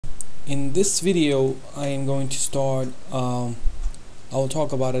In this video I am going to start I will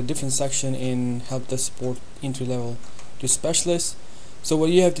talk about a different section in help desk support entry level to specialist. So what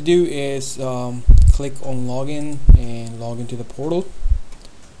you have to do is click on login and log into the portal,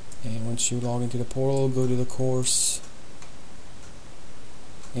 and once you log into the portal, go to the course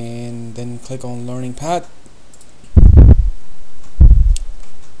and then click on learning path.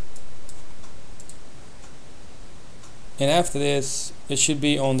 And after this, it should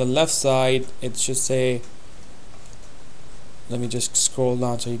be on the left side. It should say, let me just scroll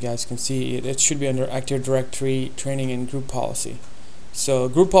down so you guys can see it. It should be under Active Directory, Training, and Group Policy. So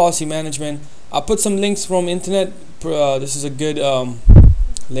Group Policy Management. I'll put some links from internet. This is a good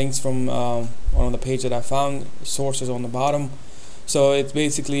links from one of the page that I found. Sources on the bottom. So it's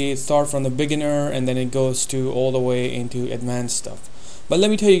basically, it starts from the beginner and then it goes to all the way into advanced stuff. But let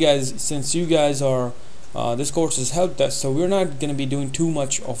me tell you guys, since you guys are this course is help desk, so we're not going to be doing too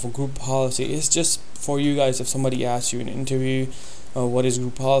much of a group policy. It's just for you guys. If somebody asks you in an interview what is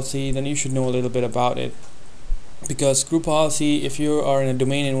group policy, then you should know a little bit about it, because group policy, if you are in a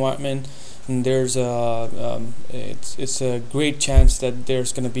domain environment, and there's it's a great chance that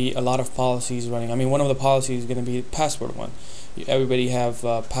there's going to be a lot of policies running. I mean, one of the policies is going to be password one. Everybody have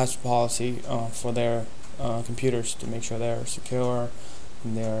password policy for their computers to make sure they're secure,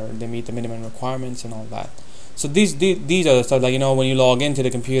 they meet the minimum requirements and all that. So these are the stuff, like, you know, when you log into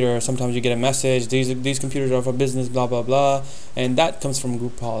the computer, sometimes you get a message, these computers are for business, blah blah blah, and that comes from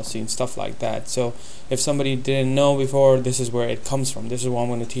group policy and stuff like that. So if somebody didn't know before, this is where it comes from. This is what I'm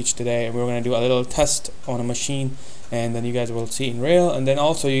going to teach today, and we're going to do a little test on a machine, and then you guys will see in real, and then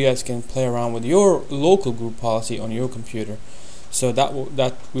also you guys can play around with your local group policy on your computer. So that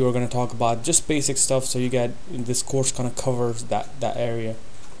we were going to talk about just basic stuff, so you get, this course kind of covers that area.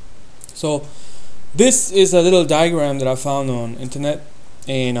 So this is a little diagram that I found on internet,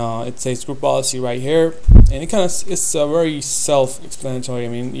 and it says group policy right here, and it's very self-explanatory. I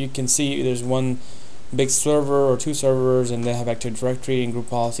mean, you can see there's one big server or two servers, and they have Active Directory and group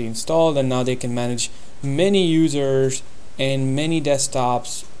policy installed, and now they can manage many users and many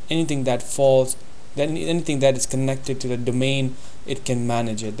desktops. Anything that falls, anything that is connected to the domain, it can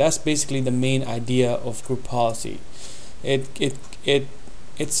manage it. That's basically the main idea of group policy. It's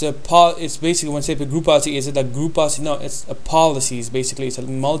basically, when I say group policy, is it a group policy? No, it's a policies. Basically, it's a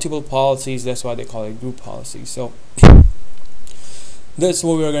multiple policies. That's why they call it group policy. So that's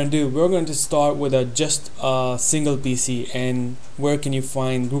what we're going to do. We're going to start with just a single PC, and where can you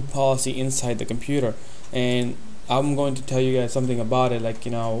find group policy inside the computer? And I'm going to tell you guys something about it, like,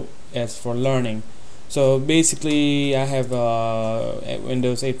 you know, as for learning. So basically, I have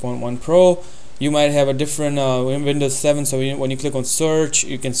Windows 8.1 Pro. You might have a different Windows 7. So when you click on search,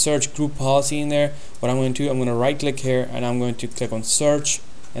 you can search group policy in there. What I'm going to do, I'm going to right click here, and I'm going to click on search,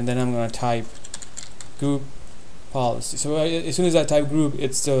 and then I'm going to type group policy. So as soon as I type group,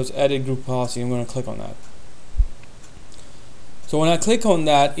 it says edit group policy. I'm going to click on that. So when I click on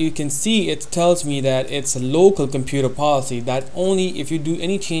that, you can see it tells me that it's a local computer policy, that only if you do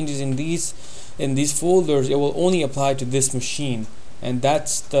any changes in these folders, it will only apply to this machine, and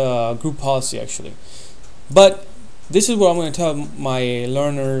that's the group policy actually. But this is what I'm going to tell my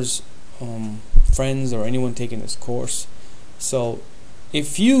learners, friends, or anyone taking this course. So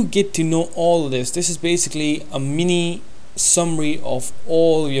if you get to know all of this is basically a mini summary of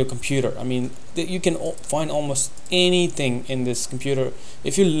all your computer. I mean, you can find almost anything in this computer.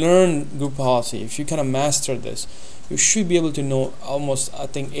 If you learn group policy, if you kind of master this, you should be able to know almost, I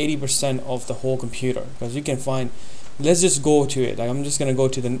think, 80% of the whole computer, because you can find, let's just go to it. Like, I'm just going to go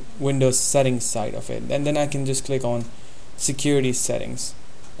to the Windows settings side of it, and then I can just click on security settings,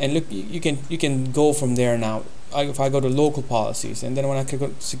 and look, you can go from there. Now if I go to local policies, and then when I click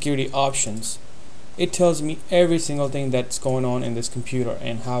on security options, it tells me every single thing that's going on in this computer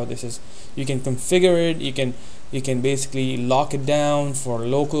and how this is. You can configure it. You can basically lock it down for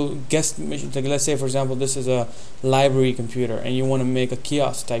local guest missions. Like, let's say, for example, this is a library computer, and you want to make a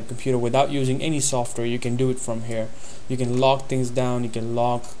kiosk type computer without using any software. You can do it from here. You can lock things down. You can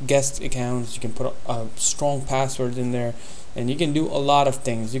lock guest accounts. You can put a strong passwords in there, and you can do a lot of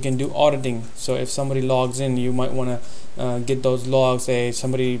things. You can do auditing. So if somebody logs in, you might want to get those logs. Say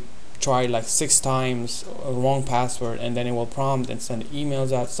somebody tried like 6 times a wrong password, and then it will prompt and send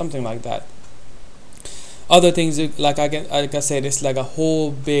emails out, something like that. Other things, like I said, it's like a whole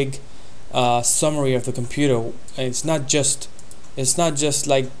big summary of the computer. It's not just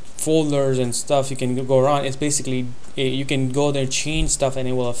like folders and stuff you can go around. It's basically you can go there, change stuff, and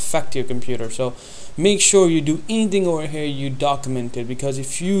it will affect your computer. So make sure you do anything over here, you document it, because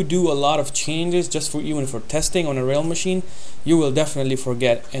if you do a lot of changes just for even for testing on a real machine, you will definitely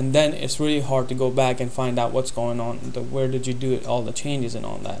forget, and then it's really hard to go back and find out what's going on, where did you do it, all the changes and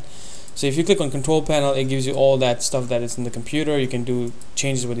all that. So if you click on control panel, it gives you all that stuff that is in the computer. You can do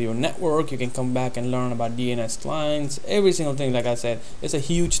changes with your network. You can come back and learn about DNS clients, every single thing. Like I said, it's a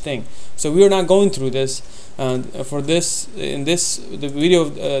huge thing. So we are not going through this. For this, the video,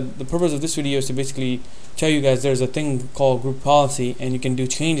 the purpose of this video is to basically tell you guys there's a thing called group policy, and you can do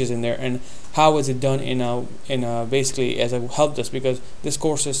changes in there. And how is it done in a basically as a help desk, because this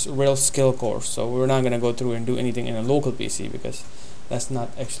course is a real skill course. So we're not going to go through and do anything in a local PC, because that's not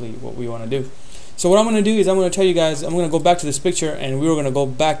actually what we want to do. So what I'm going to do is I'm going to tell you guys, I'm going to go back to this picture, and we're going to go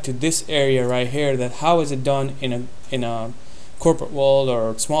back to this area right here, that how is it done in a corporate world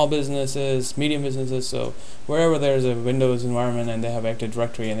or small businesses, medium businesses. So wherever there's a Windows environment and they have Active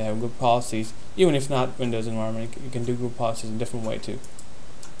Directory and they have group policies, even if not Windows environment, you can do group policies in a different way too.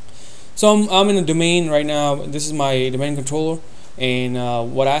 So I'm in a domain right now. This is my domain controller, and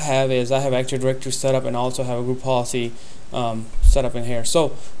what I have is I have Active Directory set up, and also have a group policy set up in here. So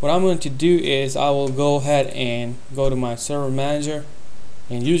what I'm going to do is I will go ahead and go to my server manager,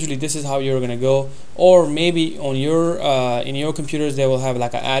 and usually this is how you're going to go, or maybe on your in your computers they will have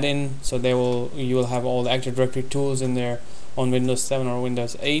like an add-in, so you will have all the Active Directory tools in there on Windows 7 or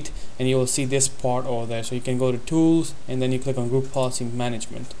Windows 8, and you will see this part over there. So you can go to tools, and then you click on group policy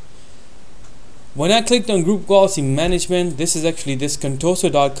management. When I clicked on group policy management, this is actually this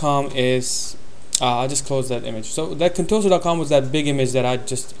contoso.com is I'll just close that image. So that contoso.com was that big image that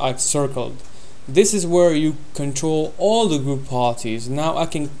I circled. This is where you control all the group policies. Now I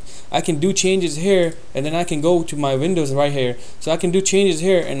can do changes here, and then I can go to my Windows right here. So I can do changes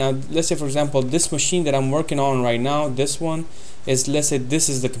here, and now let's say for example this machine that I'm working on right now, this one is, let's say this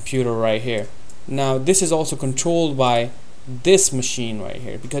is the computer right here. Now this is also controlled by this machine right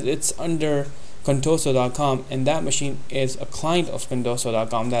here, because it's under contoso.com, and that machine is a client of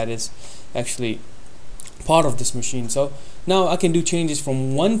contoso.com that is actually part of this machine. So now I can do changes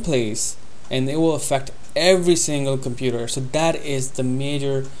from one place, and it will affect every single computer. So that is the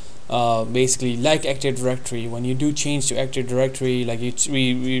major basically like Active Directory. When you do change to Active Directory, like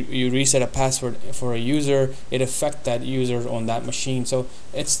you reset a password for a user, it affects that user on that machine. So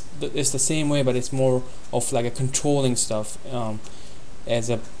it's the same way, but it's more of like a controlling stuff as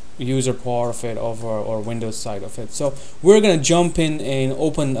a user part of it or Windows side of it. So we're gonna jump in and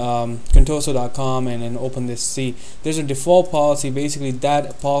open contoso.com and then open this. See, there's a default policy. Basically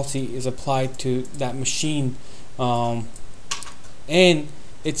that policy is applied to that machine, and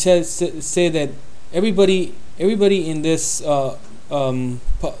it says that everybody in this all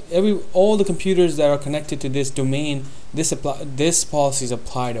the computers that are connected to this domain, this policy is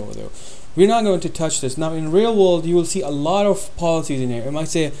applied over there. We're not going to touch this. Now in real world you will see a lot of policies in here. It might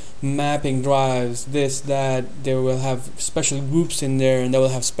say mapping drives, this, that. They will have special groups in there, and they will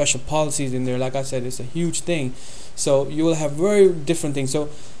have special policies in there. Like I said, it's a huge thing. So you will have very different things. So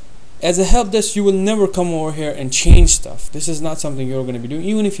as a help desk, you will never come over here and change stuff. This is not something you're going to be doing.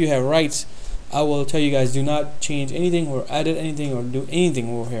 Even if you have rights, I will tell you guys, do not change anything or edit anything or do anything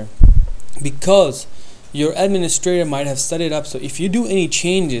over here, because your administrator might have set it up. So if you do any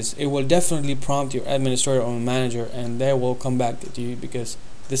changes, it will definitely prompt your administrator or manager, and they will come back to you, because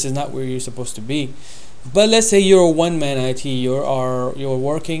this is not where you're supposed to be. But let's say you're a one-man IT, you're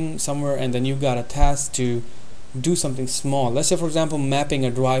working somewhere, and then you got a task to do something small. Let's say for example mapping a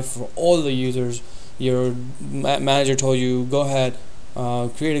drive for all the users. Your manager told you, go ahead,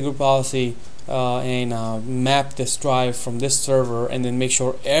 create a group policy and map this drive from this server, and then make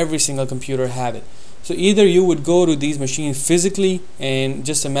sure every single computer have it. So either you would go to these machines physically, and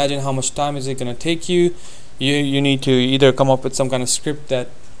just imagine how much time is it going to take you. You need to either come up with some kind of script that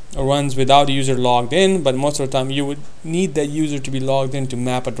runs without the user logged in, but most of the time you would need that user to be logged in to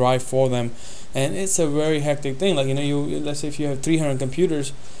map a drive for them, and it's a very hectic thing. Like, let's say if you have 300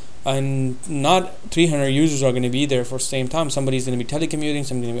 computers, and not 300 users are going to be there for the same time. Somebody's going to be telecommuting,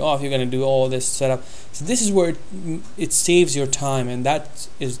 somebody's going to be off. You're going to do all this setup. So this is where it saves your time, and that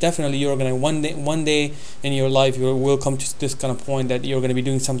is definitely, you're going to one day in your life you will come to this kind of point that you're going to be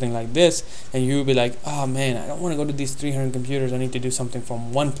doing something like this, and you'll be like, oh man, I don't want to go to these 300 computers. I need to do something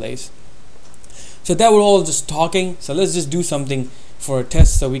from one place. So that we're all just talking. So let's just do something for a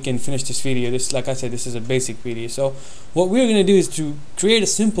test so we can finish this video. This, like I said, this is a basic video. So what we're going to do is to create a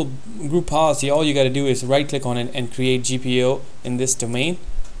simple group policy. All you got to do is right click on it and create GPO in this domain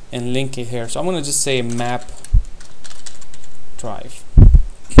and link it here. So I'm going to just say map drive.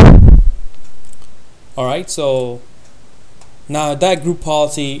 Alright, so now that group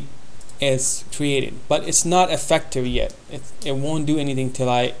policy is created, but it's not effective yet. It won't do anything till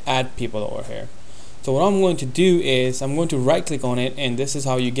I add people over here. So what I'm going to do is I'm going to right click on it, and this is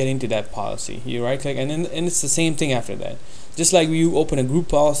how you get into that policy. You right click, and it's the same thing after that. Just like you open a group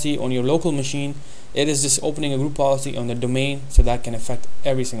policy on your local machine, it is just opening a group policy on the domain, so that can affect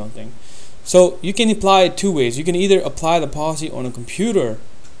every single thing. So you can apply it two ways. You can either apply the policy on a computer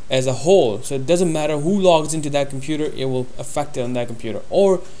as a whole, so it doesn't matter who logs into that computer, it will affect it on that computer.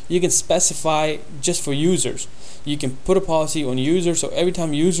 Or you can specify just for users. You can put a policy on users, so every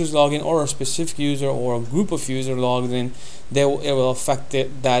time users log in, or a specific user or a group of users logs in, it will affect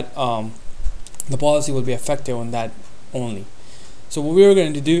it, that the policy will be effective on that only. So what we're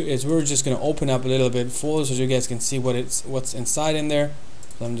going to do is we're just going to open up a little bit folder so you guys can see what's inside in there.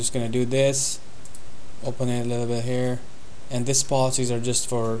 So I'm just going to do this, open it a little bit here, and these policies are just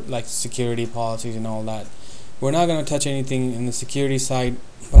for like security policies and all that. We're not going to touch anything in the security side,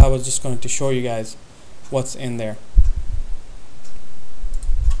 but I was just going to show you guys what's in there.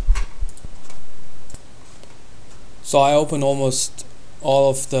 So I opened almost all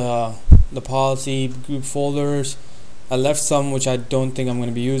of the policy group folders. I left some which I don't think I'm going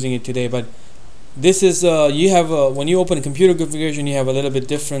to be using it today, but this is you have when you open a computer configuration, you have a little bit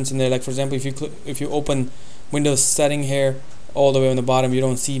difference in there. Like for example, if you open Windows setting here all the way on the bottom, you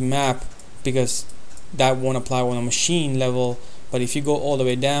don't see map because that won't apply on a machine level. But if you go all the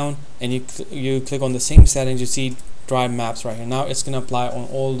way down and you click on the same settings, you see drive maps right here. Now it's going to apply on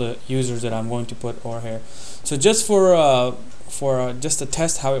all the users that I'm going to put over here. So just for just to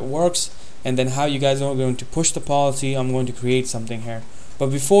test how it works and then how you guys are going to push the policy, I'm going to create something here. But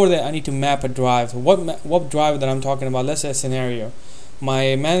before that, I need to map a drive. So what drive that I'm talking about? Let's say a scenario.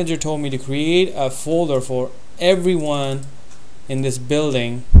 My manager told me to create a folder for everyone in this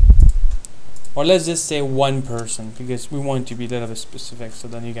building, or let's just say one person, because we want to be a little bit specific so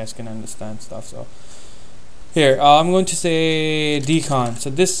then you guys can understand stuff. So here I'm going to say decon. So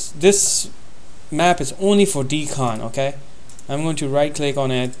this map is only for decon. Okay, I'm going to right click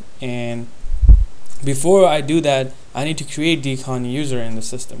on it, and before I do that, I need to create decon user in the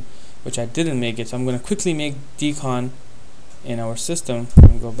system, which I didn't make it. So I'm going to quickly make decon in our system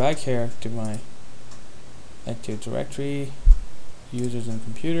and go back here to my Active Directory, users and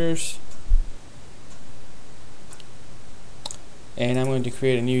computers, and I'm going to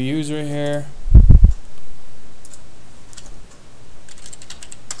create a new user here.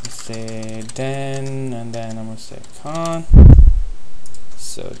 Let's say Dan, and then I'm going to say con.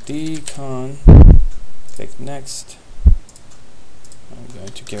 So decon, click next. I'm going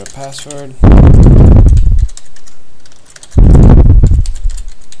to give a password.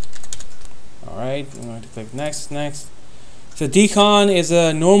 Alright, I'm going to click next. So decon is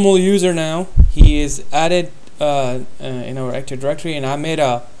a normal user now. He is added in our Active Directory, and I made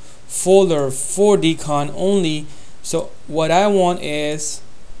a folder for decon only. So what I want is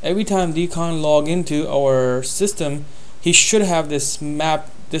every time decon log into our system, he should have this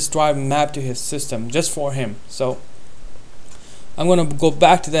drive mapped to his system just for him. So I'm going to go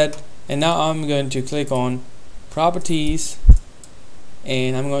back to that, and now I'm going to click on properties,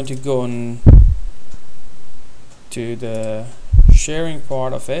 and I'm going to go on to the sharing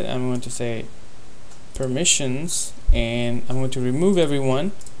part of it. I'm going to say permissions, and I'm going to remove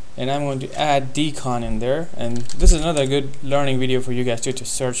everyone, and I'm going to add decon in there. And this is another good learning video for you guys too, to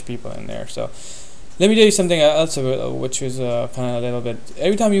search people in there. So let me tell you something else which is kind of a little bit,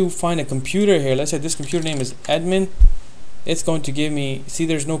 every time you find a computer here, let's say this computer name is admin, it's going to give me, see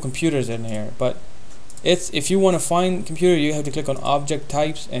there's no computers in here, but if you want to find computer, you have to click on object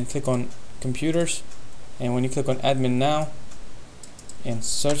types and click on computers, and when you click on admin now and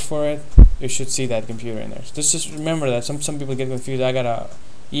search for it, you should see that computer in there. So just remember that some people get confused. I got a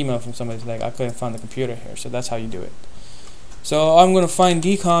email from somebody like I couldn't find the computer here, so that's how you do it. So I'm going to find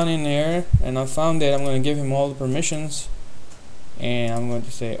decon in there, and I found it. I'm going to give him all the permissions, and I'm going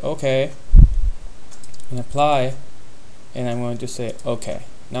to say okay and apply, and I'm going to say okay.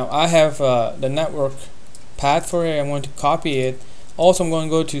 Now I have the network path for it. I'm going to copy it. Also, I'm going to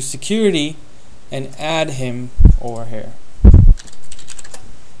go to security and add him over here,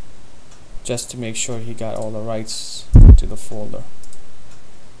 just to make sure he got all the rights to the folder.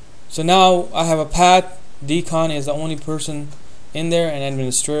 So now I have a path. Decon is the only person in there, and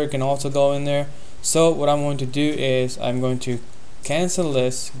administrator can also go in there. So what I'm going to do is I'm going to cancel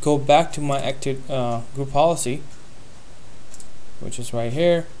this, go back to my active group policy, which is right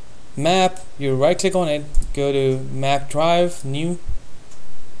here, map, you right click on it, go to map drive, new,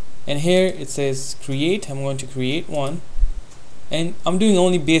 and here it says create. I'm going to create one, and I'm doing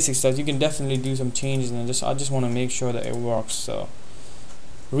only basic stuff. You can definitely do some changes, and I just want to make sure that it works. So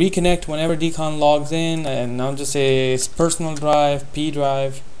reconnect whenever Decon logs in, and I'll just say it's personal drive, P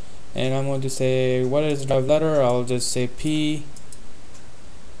drive, and I'm going to say what is the drive letter. I'll just say P.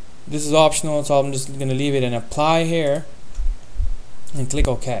 This is optional, so I'm just going to leave it and apply here and click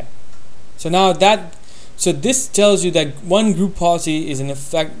OK. So now this tells you that one group policy is in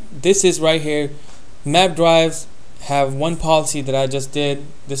effect. This is right here. Map drives have one policy that I just did.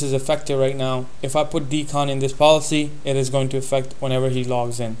 This is effective right now. If I put Decon in this policy, it is going to affect whenever he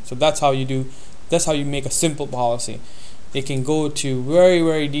logs in. So that's how you make a simple policy. It can go to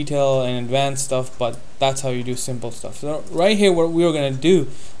very detailed and advanced stuff, but that's how you do simple stuff. So right here, what we're going to do,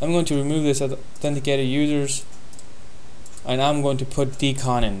 I'm going to remove this as authenticated users, and I'm going to put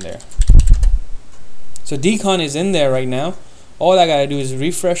Decon in there. So Decon is in there right now. All I gotta do is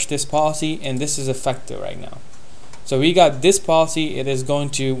refresh this policy, and this is effective right now. So we got this policy. It is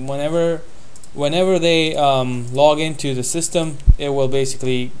going to whenever they log into the system, it will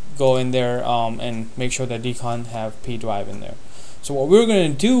basically go in there and make sure that Decon have P drive in there. So what we're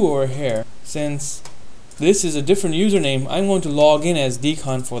going to do over here, since this is a different username, I'm going to log in as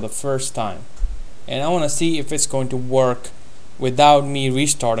Decon for the first time, and I want to see if it's going to work without me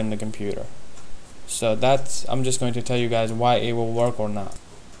restarting the computer. So I'm just going to tell you guys why it will work or not.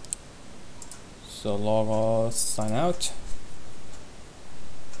 So log all, sign out.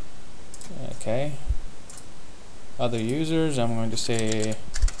 Okay. Other users, I'm going to say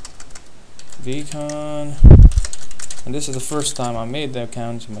Decon, and this is the first time I made the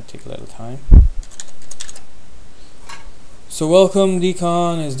account, so it might take a little time. So welcome,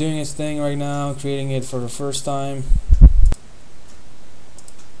 Decon is doing its thing right now, creating it for the first time.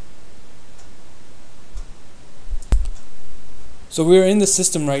 So we're in the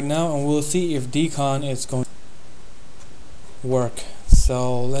system right now, and we'll see if Decon is going to work.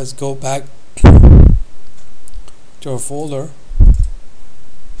 So let's go back to our folder,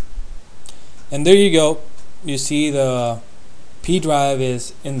 and there you go. You see the P drive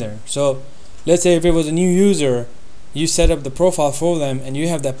is in there. So let's say if it was a new user, you set up the profile for them and you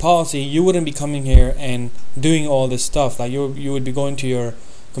have that policy, you wouldn't be coming here and doing all this stuff. Like you would be going to your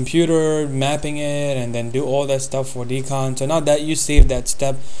computer, mapping it, and then do all that stuff for Decon. So now that you save that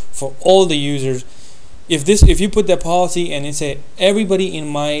step for all the users, if you put that policy and it say everybody in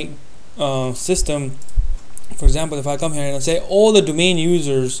my system, for example, if I come here and I say all the domain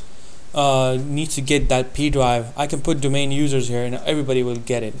users need to get that P drive, I can put domain users here and everybody will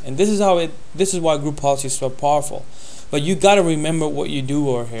get it. And this is why group policy is so powerful. But you gotta remember what you do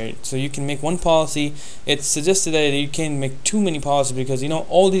over here. So you can make one policy. It's suggested that you can't make too many policies, because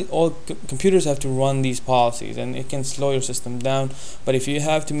all computers have to run these policies, and it can slow your system down. But if you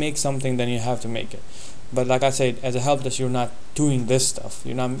have to make something, then you have to make it. But like I said, as a help desk, you're not doing this stuff.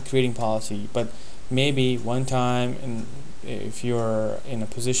 You're not creating policy. But maybe one time, and if you're in a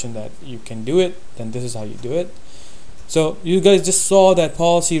position that you can do it, then this is how you do it. So you guys just saw that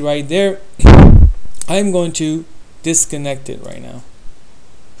policy right there. I'm going to disconnect it right now.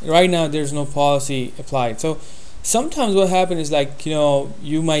 Right now there's no policy applied. So sometimes what happens is, like,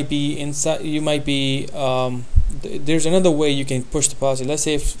 you might be inside, there's another way you can push the policy. Let's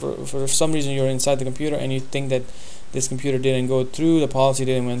say if for some reason you're inside the computer and you think that this computer didn't go through, the policy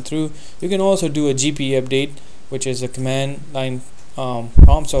didn't went through, you can also do a GP update, which is a command line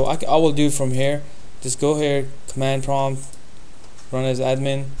prompt. So I will do from here. Just go here, command prompt, run as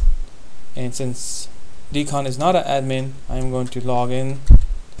admin, and since Decon is not an admin, I'm going to log in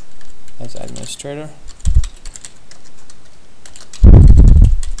as administrator.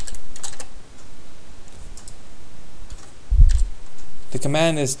 The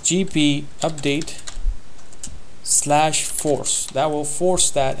command is gp update /force. That will force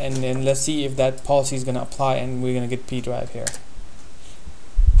that, and then let's see if that policy is going to apply, and we're going to get P drive here.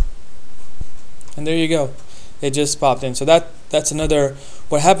 And there you go. It just popped in. So that's another.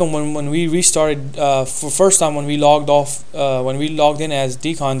 What happened when we restarted for first time, when we logged in as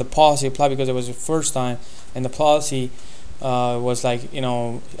Decon, the policy applied because it was the first time, and the policy was like, it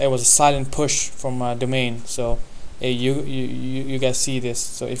was a silent push from a domain. So you guys see this.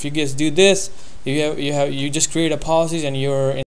 So if you guys do this, you just create a policies and you're in